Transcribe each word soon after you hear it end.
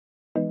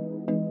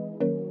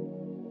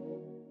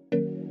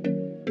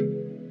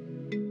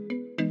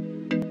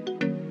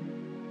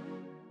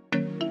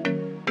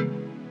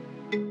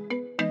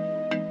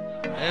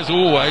As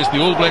always, the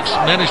All Blacks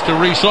managed to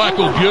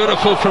recycle.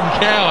 Beautiful from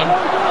Cowan.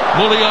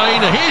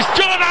 Muliaina. Here's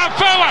John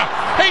Afua.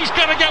 He's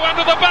going to go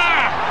under the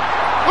bar.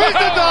 With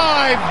the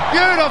dive.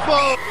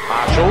 Beautiful.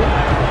 Marshall.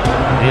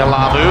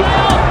 Nialamu.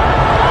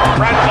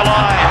 Runs the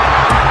line.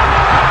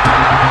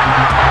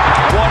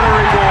 What a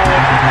reward.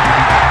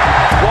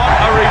 What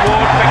a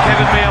reward for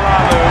Keven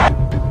Nialamu.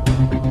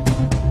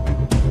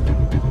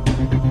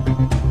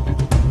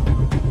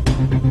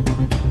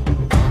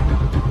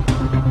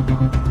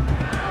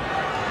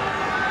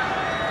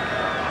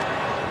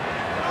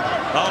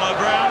 Ola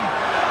Brown.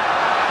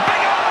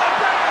 Big Ola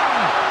Brown!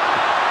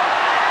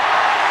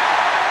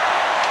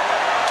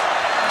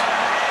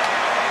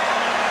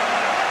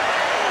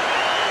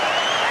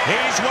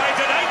 He's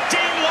waited 18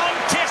 long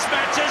test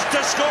matches to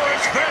score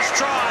his first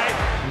try.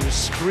 He was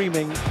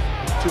screaming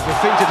to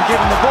Fafita to give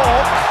him the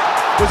ball.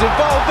 Was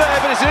involved there,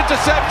 but it's an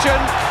interception.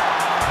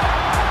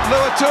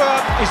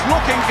 Luatua is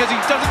looking because he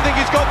doesn't think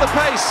he's got the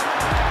pace.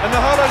 And the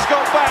Holo's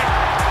got back.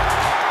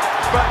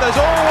 But there's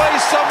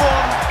always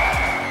someone.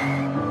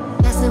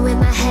 With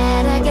my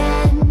head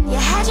again, you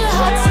had your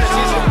heart set.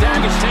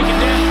 Daggers taken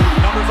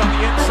down. Numbers on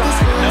the inside.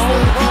 No,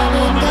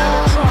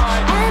 another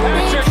try.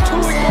 That's it. 2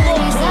 in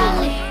the ball.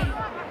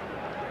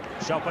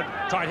 Shelford,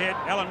 tight head.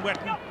 Ellen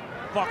Wetton.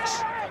 Fox.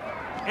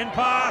 In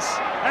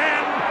pass.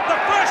 And the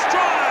first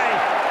try.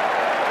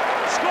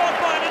 Scored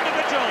by an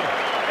individual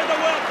in the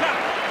World Cup.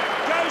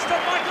 Goes to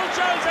Michael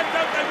Jones. And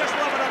don't they just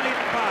love it on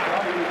Eden Park?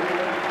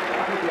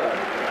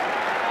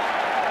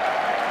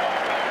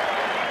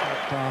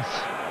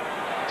 Pass.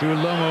 To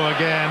Lomo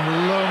again,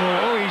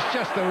 Lomo, he's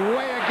just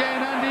away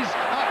again, and he's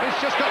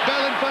just got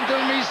Bell in front of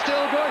him, he's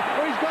still going,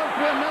 he's gone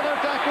for another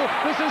tackle,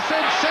 this is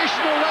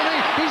sensational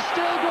running, he's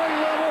still going,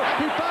 Lomo,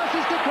 he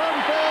passes to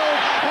Kronfeld,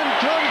 and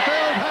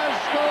Kronfeld has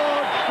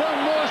scored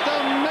the most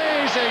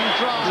amazing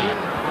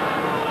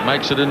try.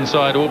 Makes it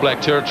inside All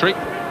Black territory.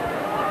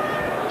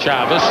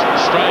 Jarvis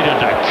straight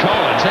into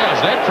Collins.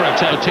 How's that for a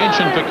tackle?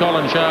 Attention for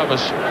Colin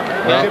Jarvis.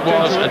 That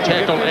was a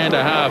tackle and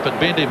a half. It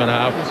bent him in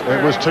half.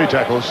 It was 2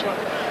 tackles.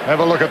 Have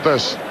a look at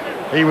this.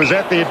 He was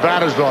at the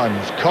advantage line.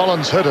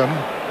 Collins hit him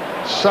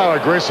so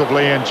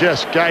aggressively and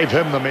just gave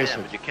him the message.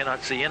 Yeah, but you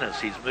cannot see Innes.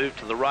 He's moved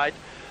to the right.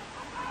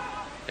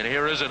 And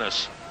here is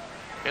Innes.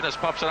 Innes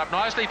pops it up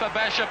nicely for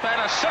Basham,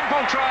 and a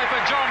simple try for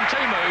John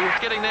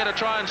Timu. Getting there to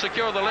try and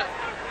secure the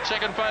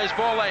second phase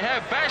ball. They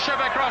have Basham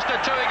across to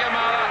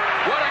Tuigamala.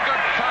 What a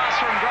good pass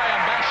from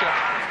Graham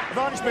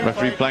Basham.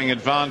 Referee playing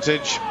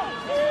advantage.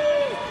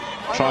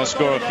 Try and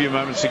score a few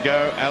moments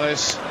ago.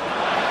 Ellis.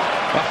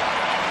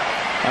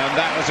 And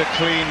that was a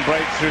clean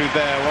breakthrough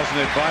there,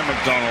 wasn't it, by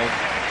McDonald.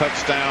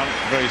 Touchdown,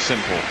 very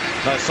simple.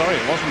 No, sorry,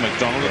 it wasn't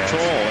McDonald at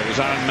all. It was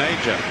Aaron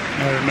Major.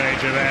 Aaron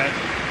Major there.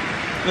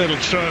 Little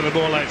throw of the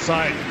ball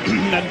outside.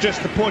 And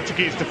just the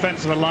Portuguese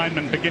defensive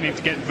alignment beginning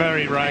to get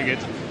very ragged.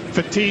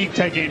 Fatigue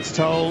taking its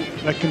toll.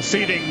 They're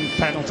conceding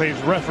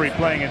penalties. Referee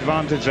playing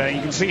advantage there.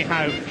 You can see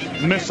how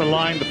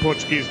misaligned the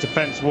Portuguese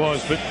defence was.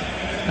 But,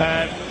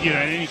 you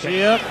know, in any case...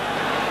 Yep.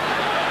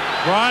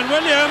 Brian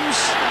Williams.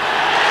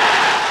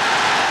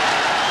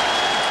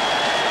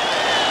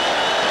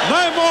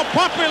 No more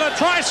popular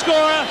try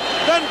scorer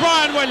than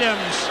Brian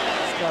Williams.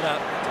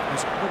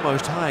 It's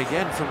almost high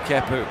again from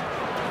Kepu.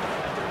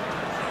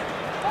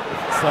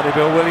 Sonny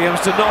Bill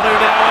Williams to Nonu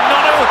now, and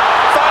Nonu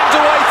finds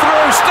a way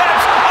through,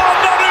 steps.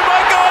 Oh, Nonu,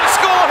 my God,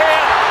 score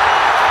here!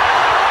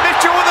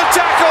 Mitchell with a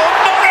tackle,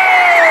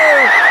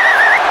 Nonu!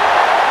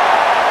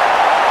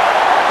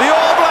 The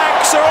All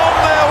Blacks are on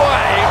their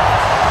way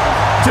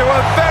to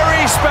a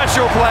very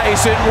special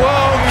place in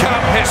World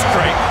Cup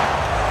history.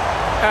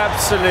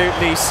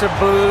 Absolutely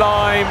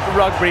sublime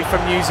rugby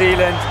from New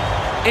Zealand.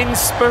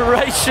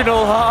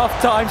 Inspirational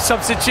half-time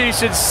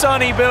substitutions.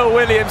 Sonny Bill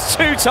Williams,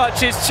 2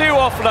 touches, 2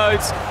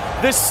 offloads.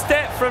 The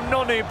step from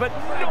Nonu, but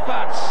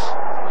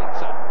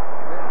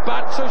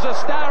Butts, who's a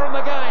star in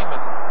the game.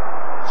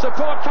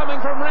 Support coming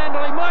from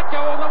Randall. He might go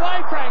all the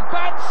way, Frank.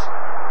 Butts.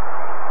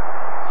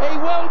 He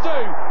will do.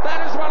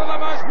 That is one of the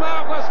most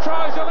marvellous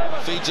tries you'll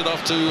ever. Feeds it off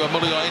to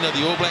Muliaina.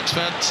 The All Blacks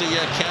fancy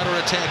a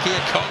counter-attack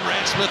here.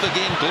 Conrad Smith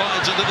again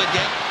glides into the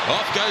gap.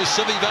 Off goes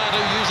Sivivanu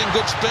using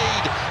good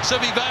speed.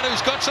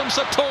 Sivivanu's got some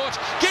support.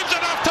 Gives it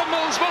off to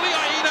Mills.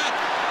 Muliaina.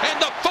 And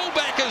the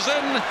fullback is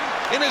in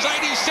his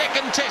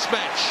 82nd test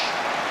match.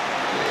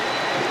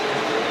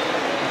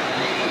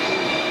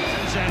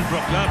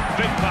 Sandbrook,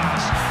 big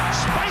pass.